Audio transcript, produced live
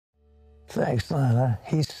Thanks, Lana.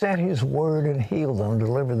 He sent his word and healed them,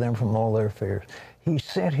 delivered them from all their fears. He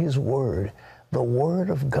sent his word, the word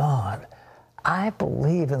of God. I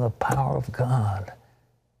believe in the power of God.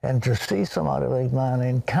 And to see somebody like Lana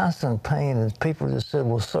in constant pain, and people just said,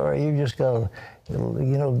 well, sorry, you just got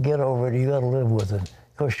to, get over it. You got to live with it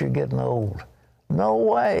because you're getting old. No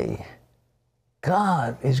way.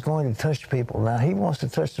 God is going to touch people. Now, he wants to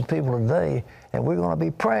touch the people today, and we're going to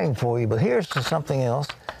be praying for you. But here's something else.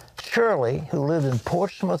 Shirley, who lived in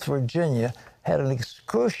Portsmouth, Virginia, had an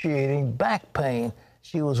excruciating back pain.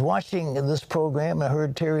 She was watching this program, and I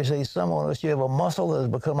heard Terry say, someone else, you have a muscle that has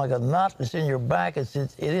become like a knot. It's in your back. It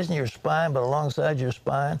isn't your spine, but alongside your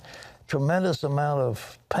spine. Tremendous amount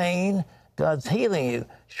of pain. God's healing you.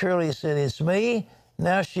 Shirley said, it's me.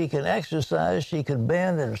 Now she can exercise, she can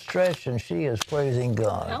bend and stretch, and she is praising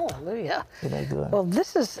God. Hallelujah. Isn't that good? Well,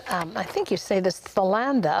 this is, I think you say this,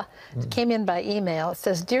 Thalanda came in by email. It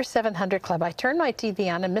says, Dear 700 Club, I turned my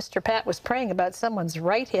TV on and Mr. Pat was praying about someone's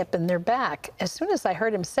right hip and their back. As soon as I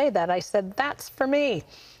heard him say that, I said, that's for me.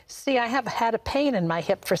 See, I have had a pain in my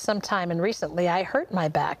hip for some time, and recently I hurt my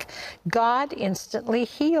back. God instantly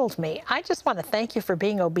healed me. I just want to thank you for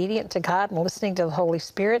being obedient to God and listening to the Holy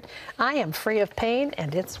Spirit. I am free of pain,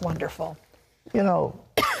 and it's wonderful. You know,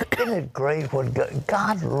 isn't it great what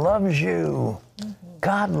God loves you?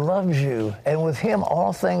 God loves you, and with him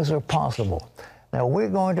all things are possible. Now, we're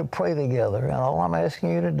going to pray together, and all I'm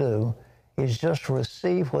asking you to do is just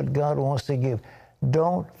receive what God wants to give.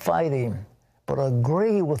 Don't fight him, but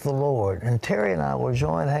agree with the Lord. And Terry and I will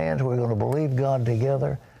join hands. We're going to believe God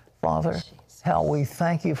together. Father, how we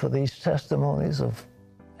thank you for these testimonies of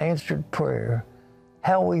answered prayer.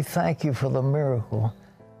 How we thank you for the miracle.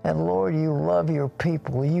 And Lord, you love your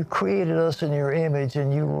people. You created us in your image,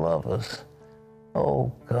 and you love us.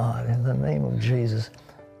 Oh, God, in the name of Jesus.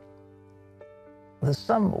 There's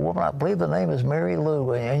some woman, I believe the name is Mary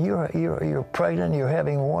Lou, and you're pregnant, you're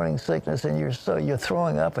having morning sickness, and you're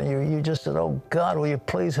throwing up, and you just said, oh, God, will you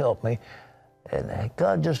please help me? And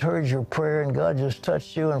God just heard your prayer, and God just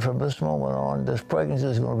touched you, and from this moment on, this pregnancy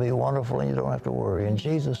is going to be wonderful, and you don't have to worry. In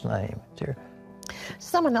Jesus' name. Dear.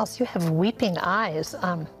 Someone else, you have weeping eyes.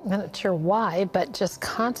 I'm not sure why, but just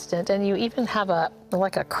constant. And you even have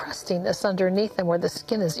like a crustiness underneath them where the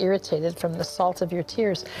skin is irritated from the salt of your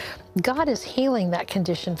tears. God is healing that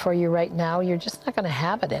condition for you right now. You're just not going to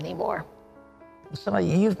have it anymore. Somebody,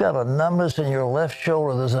 you've got a numbness in your left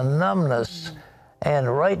shoulder. There's a numbness.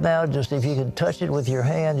 And right now, just if you can touch it with your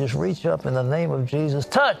hand, just reach up in the name of Jesus.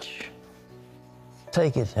 Touch!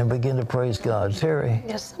 Take it and begin to praise God. Terry?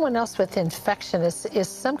 There's someone else with infection. Is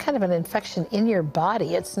some kind of an infection in your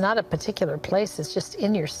body. It's not a particular place. It's just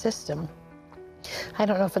in your system. I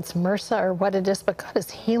don't know if it's MRSA or what it is, but God is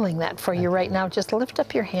healing that for you right now. Just lift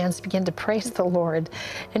up your hands, begin to praise the Lord,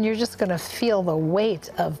 and you're just going to feel the weight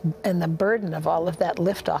and the burden of all of that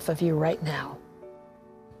lift off of you right now.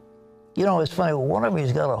 You know, it's funny. One of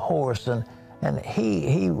them's got a horse, and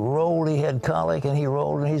he rolled, he had colic, and he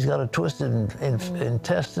rolled, and he's got a twisted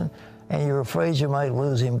intestine, and you're afraid you might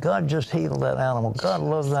lose him. God just healed that animal. God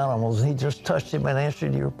loves animals, and he just touched him and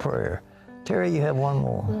answered your prayer. Terry, you have one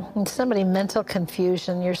more. Somebody, mental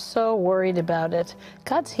confusion. You're so worried about it.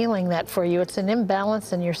 God's healing that for you. It's an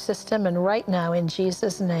imbalance in your system, and right now, in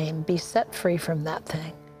Jesus' name, be set free from that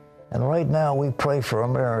thing. And right now, we pray for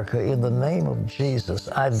America. In the name of Jesus,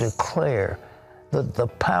 I declare that the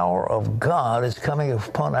power of God is coming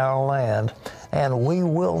upon our land, and we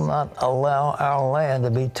will not allow our land to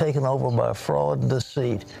be taken over by fraud and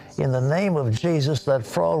deceit. In the name of Jesus, that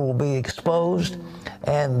fraud will be exposed,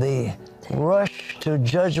 and the rush to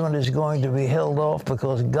judgment is going to be held off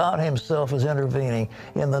because God himself is intervening.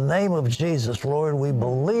 In the name of Jesus, Lord, we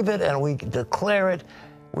believe it and we declare it.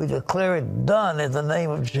 We declare it done in the name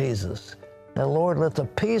of Jesus. Now, Lord, let the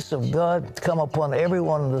peace of God come upon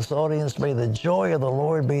everyone in this audience. May the joy of the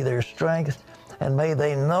Lord be their strength, and may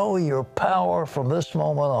they know your power from this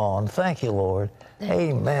moment on. Thank you, Lord.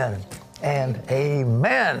 Amen and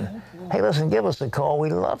amen. Hey, listen, give us a call. We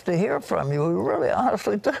love to hear from you. We really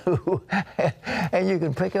honestly do. And you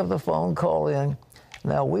can pick up the phone, call in.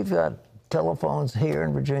 Now, we've got telephones here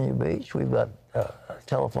in Virginia Beach. We've got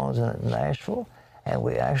telephones in Nashville. And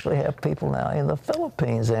we actually have people now in the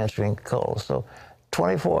Philippines answering calls. So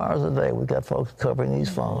 24 hours a day, we've got folks covering these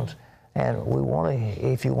phones. And we want to,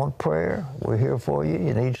 if you want prayer, we're here for you.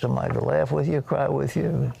 You need somebody to laugh with you, cry with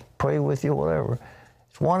you, pray with you, whatever.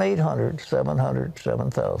 It's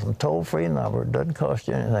 1-800-700-7000. Toll-free number. It doesn't cost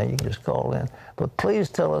you anything. You can just call in. But please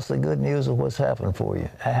tell us the good news of what's happened for you,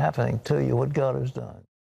 happening to you, what God has done.